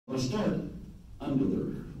start under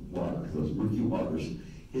the water. Those murky waters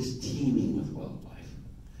is teeming with wildlife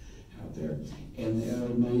out there. And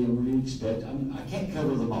many of them you expect, I mean, I can't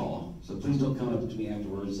cover them all, so please don't come up to me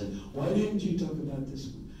afterwards and say, why didn't you talk about this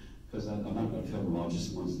one? Because I'm not going to cover them all,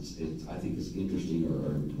 just ones I think it's interesting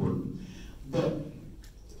or important. But,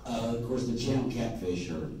 of course, the channel catfish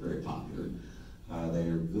are very popular.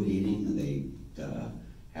 They're good eating, and they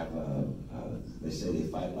they say they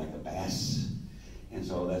fight like a bass. And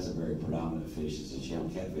so that's a very predominant fish, is the channel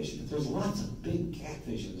catfish. But there's lots of big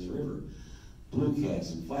catfish in this river. Blue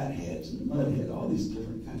cats and flatheads and mudhead, all these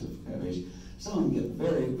different kinds of catfish. Some of them get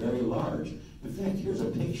very, very large. In fact, here's a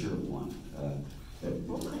picture of one.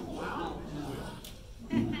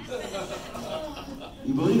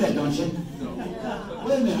 You believe that, don't you? No.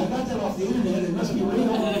 Wait a minute, I got that off the internet. It must be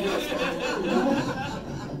real.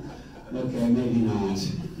 Okay, maybe not.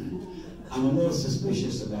 I'm a little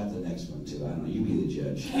suspicious about the next one, too. I don't know. You be the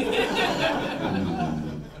judge.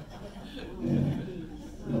 Yeah.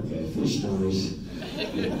 Okay, fish stories.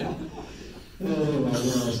 Yeah. Anyway,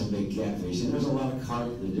 there are some big catfish. And there's a lot of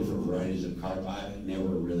carp, the different varieties of carp. I've never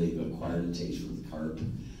really acquired a taste for the carp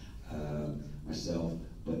myself.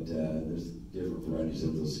 But there's different varieties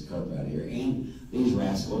of those carp out here. And these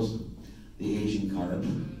rascals, the Asian carp,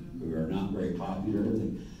 who are not very popular.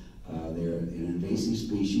 They're an invasive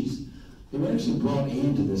species. They were actually brought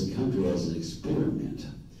into this country as an experiment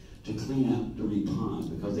to clean out dirty ponds,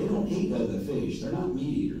 because they don't eat other fish. They're not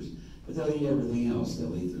meat eaters, but they'll eat everything else.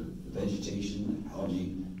 They'll eat the vegetation,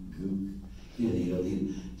 algae, goop, anything they'll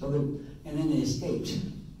eat. And then they escaped.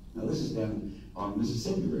 Now this is down on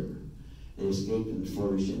Mississippi River. They escaped and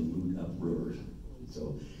flourished and moved upriver.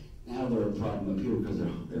 So now they're a problem up here because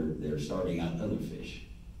they're starting out other fish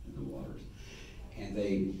in the waters, and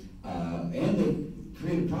they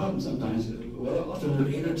create a problem sometimes. Well, often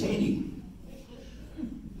they're entertaining.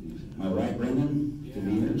 Am I right, Brendan? It can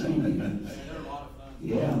be entertaining.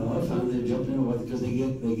 Yeah, a lot of fun. They jump in because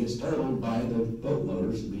they get startled by the boat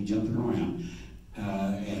motors and be jumping around.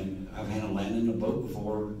 And I've had to land in a boat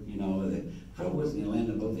before. You know, the trouble is when you land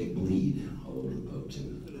in a boat, they bleed all over the boat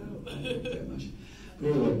too. Not that much. But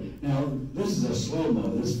anyway, now this is a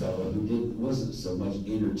slow-mo. This fellow who wasn't so much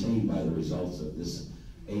entertained by the results of this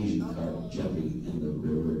Asian carp jumping in the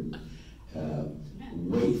river.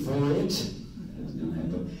 Wait for it. That's gonna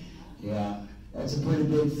happen. Yeah, that's a pretty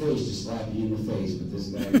big fish to slap you in the face, but this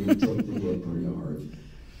guy did take the hit pretty hard.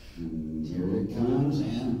 And here it comes,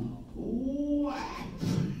 and whack!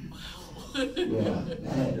 Yeah,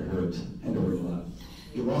 that had to hurt. Had to hurt a lot.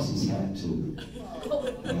 He lost his hat too.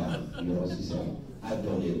 Yeah, he lost his hat. I've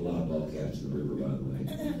donated a lot of ball caps to the river, by the way.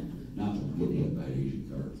 Not to get hit by an Asian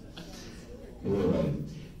carp. Anyway,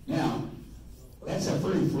 now, that's a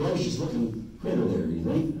pretty ferocious looking critter there, you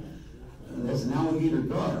think? That's an alligator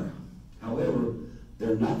gar. However,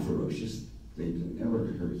 they're not ferocious. They never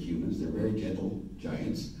hurt humans. They're very gentle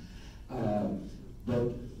giants.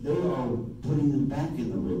 But they are putting them back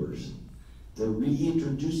in the rivers. They're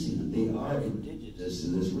reintroducing them. They are indigenous to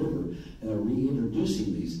this river, and they're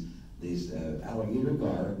reintroducing these alligator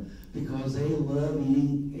gar because they love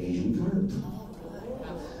eating Asian carp.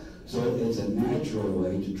 So it's a natural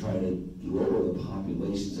way to try to lower the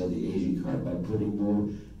populations of the Asian carp by putting more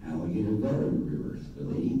alligator gar in the rivers, so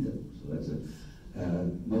they eat them. So that's a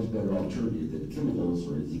much better alternative than chemicals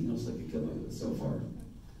or anything else that could come up with so far.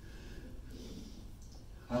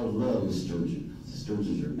 I love the sturgeon. The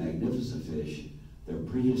sturgeons are magnificent fish. They're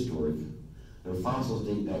prehistoric. Their fossils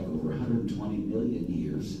date back over 120 million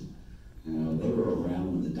years. You know, they were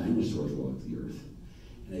around when the dinosaurs walked the earth,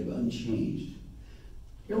 and they've unchanged.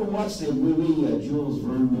 You ever watch the movie, Jules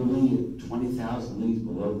Verne movie, 20,000 Leagues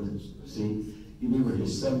Below the Sea? You remember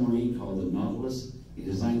his submarine called the Nautilus? He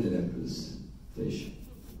designed it after this fish.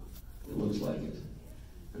 It looks like it.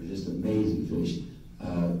 They're just amazing fish.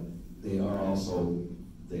 They are also,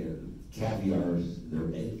 they're caviar,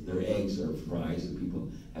 their eggs are fries, and people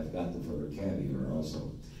have got them for their caviar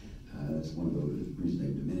also. That's one of the reasons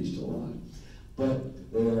they've diminished a lot.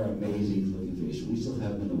 But they are amazing looking fish. We still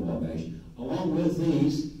have them in the Wabash. Along with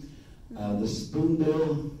these, the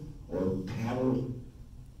spoonbill or paddle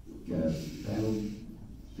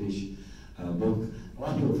fish, both. A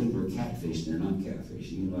lot of people think they're catfish, and they're not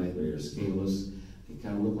catfish. Even though they're scaleless, they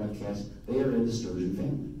kind of look like cats. They are in the sturgeon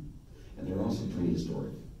family, and they're also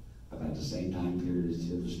prehistoric, about the same time period as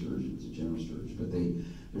the other sturgeons, the general sturgeons. But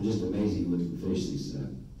they're just amazing looking fish.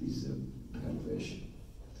 These paddlefish.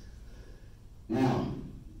 Now,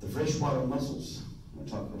 the freshwater mussels. I'll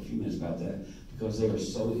talk for a few minutes about that because they are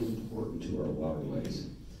so important to our waterways.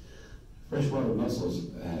 Freshwater mussels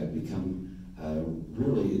have become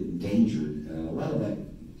really endangered. A lot of that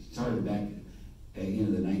started back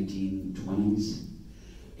in the 1920s,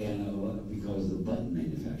 and because of the button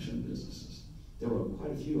manufacturing businesses. There were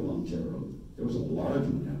quite a few along Terre Road. There was a large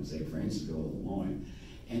one down in St. Francisville, Illinois,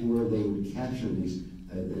 and where they would capture these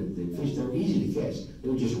the fish. They were easy to catch. They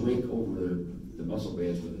would just rake over the mussel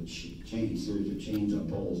beds with a series of chains on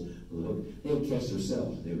poles with a hook. They would catch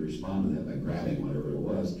themselves. They would respond to that by grabbing whatever it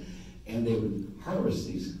was, and they would harvest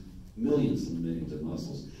these millions and millions of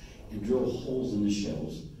mussels and drill holes in the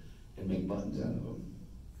shells and make buttons out of them.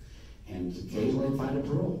 And occasionally find a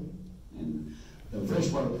pearl. And the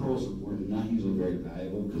freshwater pearls were not usually very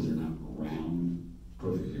valuable because they're not round,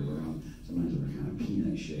 perfectly round. Sometimes they're kind of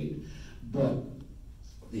peanut shaped. But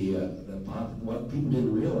what people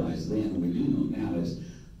didn't realize then, and we do know now, is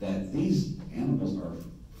that these animals are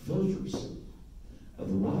filters of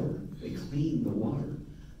the water. They clean the water.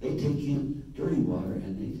 They take in dirty water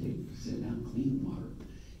and they send out clean water.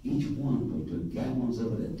 Each one will do gallons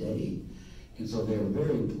of it a day. And so they're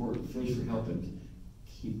very important fish for helping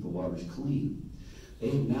keep the waters clean. They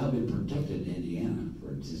have now been protected in Indiana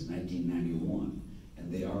since 1991,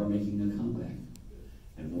 and they are making a comeback.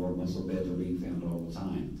 And more mussel beds are being found all the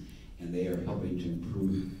time, and they are helping to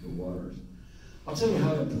improve the waters. I'll tell you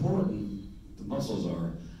how important the mussels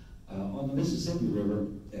are. On the Mississippi River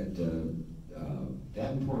at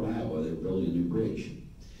Davenport, Iowa, they're building a new bridge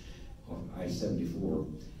off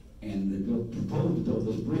I-74, and they proposed to build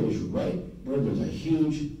this bridge right where there's a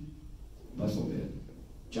huge mussel bed,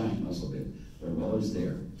 giant mussel bed. They're always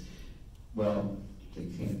there. Well, they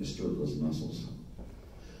can't disturb those mussels.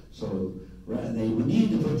 So they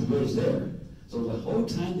need to put the bridge there. So the whole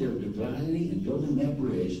time they were designing and building that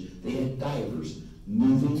bridge, they had divers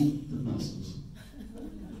moving the mussels.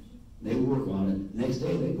 They would work on it. Next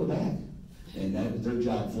day, they'd go back. And that was their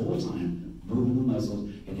job full time, moving the mussels.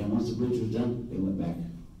 And then once the bridge was done, they went back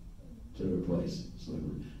to their place. So they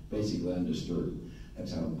were basically undisturbed.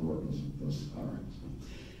 That's how important those are. So,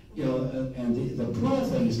 you know, and the pearl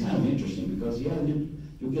thing is kind of interesting because, yeah,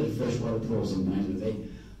 you'll get a freshwater pearl sometimes, but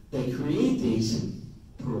they create these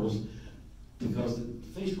pearls because the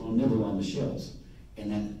fish will nibble on the shells.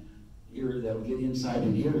 And that'll get inside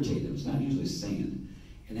and irritate them. It's not usually sand.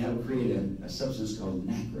 And that'll create a substance called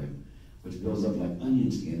nacre, which builds up like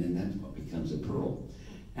onion skin, and that's what becomes a pearl.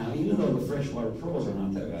 Now, even though the freshwater pearls are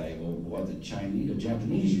not that valuable, what the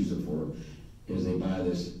Japanese use it for is they buy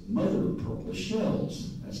this mother of pearl, the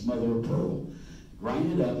shells. That's mother of pearl.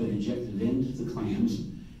 Grind it up and inject it into the clams,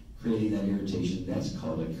 creating that irritation. That's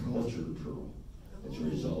called a cultured pearl. That's a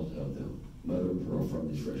result of the mother of pearl from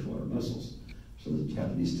these freshwater mussels. So the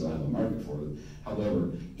Japanese still have a market for it.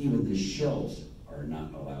 However, even the shells are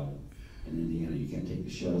not allowed in Indiana. You can't take the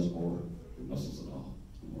shells or the mussels at all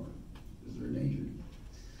anymore because they're endangered.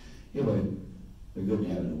 Anyway, they're good to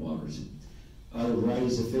have in the waters. Other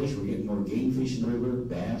varieties of fish, we're getting more game fish in the river,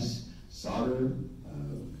 bass, sauter,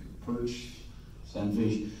 perch,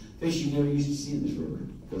 sunfish, fish you never used to see in this river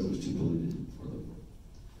because it was too polluted for them.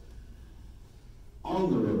 On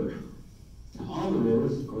the river. Now, on the river,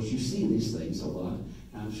 of course, you see these things a lot.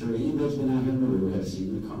 I'm sure anybody's been out here in the river has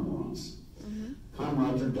seen the cormorants.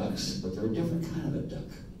 Cormorants are ducks, but they're a different kind of a duck.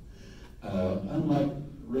 Unlike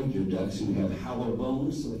regular ducks who have hollow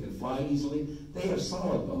bones so they can fly easily, they have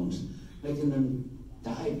solid bones, making them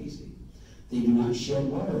dive easily. They do not shed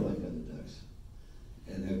water like other ducks.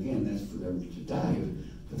 And again, that's for them to dive.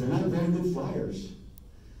 But they're not very good flyers.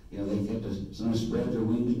 You know, they get to sometimes spread their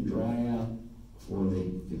wings and dry out before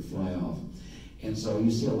they can fly off. And so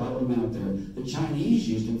you see a lot of them out there. The Chinese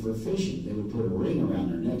used them for fishing. They would put a ring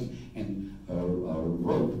around their neck and a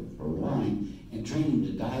rope or line and train them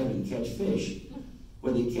to dive and catch fish.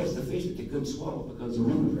 When they catch the fish, but they couldn't swallow because the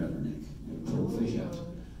ring was around their neck. They would pull the fish out,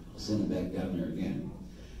 send it back down there again.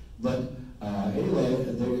 But anyway,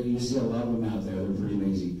 you see a lot of them out there. They're pretty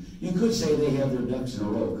amazing. You could say they have their ducks in a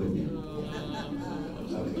row, couldn't you?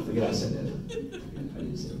 Okay, forget I said that. I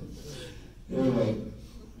didn't say that. Anyway,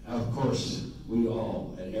 of course, we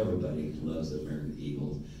all and everybody loves the American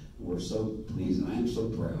eagle. We're so pleased, and I am so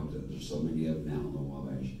proud that there's so many of them now in the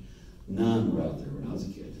Wabash. None were out there when I was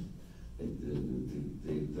a kid.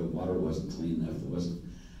 The water wasn't clean enough. There wasn't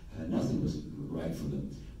nothing was right for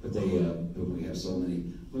them. But we have so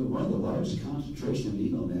many. One of the largest concentration of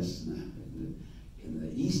eagle nests in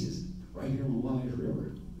the east is right here on the Wabash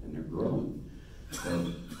River, and they're growing.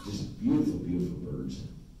 Just beautiful, beautiful birds.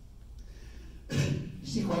 You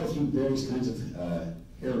see quite a few various kinds of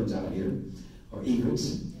herons out here, or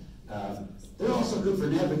egrets. They're also good for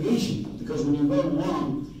navigation because when you're going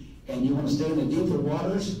along and you want to stay in the deeper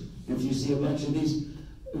waters, if you see a bunch of these,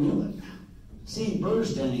 seeing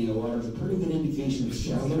birds standing in the water is a pretty good indication of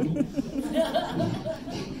shallow.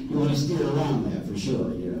 You you steer around that for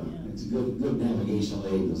sure, you know. It's a good navigational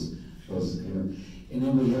aid, those here. And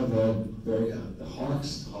then we have the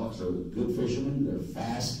hawks. The hawks are good fishermen. They're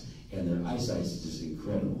fast, and their eyesight is just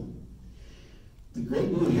incredible. The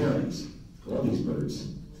great blue herons, love these birds.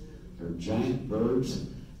 They're giant birds.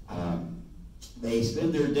 They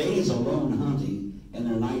spend their days alone hunting and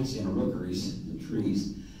their nights in rookeries and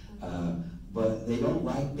trees. But they don't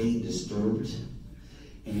like being disturbed.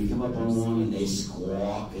 And you come up on one and they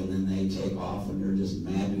squawk and then they take off and they're just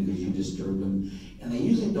mad because you disturbed them. And they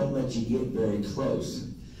usually don't let you get very close.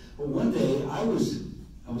 But one day I was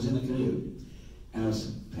in a canoe and I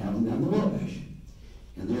was paddling down the Wabash.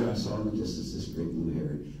 And there I saw in the distance this great blue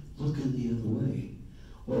heron looking the other way.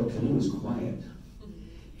 Well, the canoe was quiet.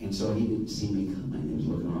 And so he didn't see me coming. He was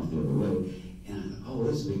looking off the other way. And I thought, oh,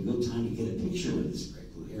 this would be a good time to get a picture of this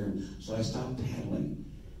great blue heron. So I stopped paddling.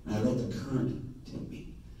 And I let the current take me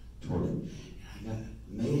toward it. And I got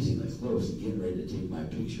amazingly close to getting ready to take my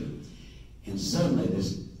picture. And suddenly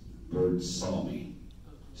this bird saw me,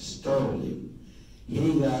 startled him.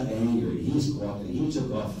 He got angry. He squawked and he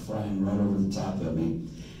took off flying right over the top of me.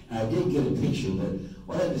 And I did get a picture, but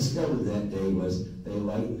what I discovered that day was they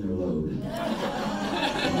lightened their load.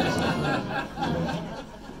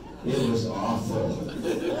 It was awful.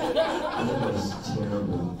 It was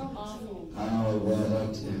terrible. Oh, well,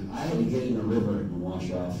 I had to get in the river and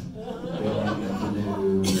wash off.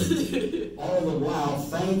 All the while,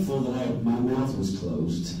 thankful that my mouth was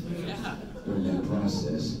closed during that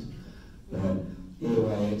process. But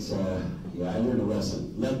anyway, it's I learned a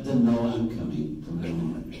lesson. Let them know I'm coming from now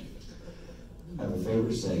on. I have a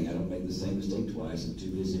favorite saying: I don't make the same mistake twice. I'm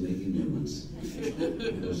too busy making new ones.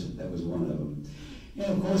 That was one of them.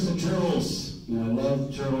 And of course, the turtles. You know, I love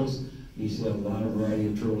the turtles. You see a lot of variety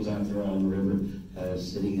of turtles out there on the river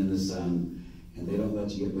sitting in the sun, and they don't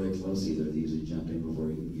let you get very close either. They usually jump in before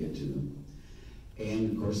you can get to them.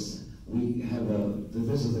 And of course, we have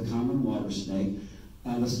this is the common water snake.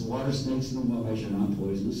 The water snakes in the Wabash are not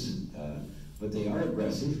poisonous, but they are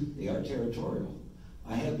aggressive. They are territorial.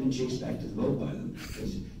 I have been chased back to the boat by them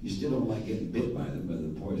because you still don't like getting bit by them, whether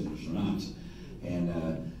they're poisonous or not. And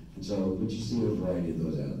so, but you see a variety of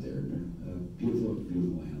those out there. They're beautiful,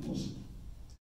 beautiful animals.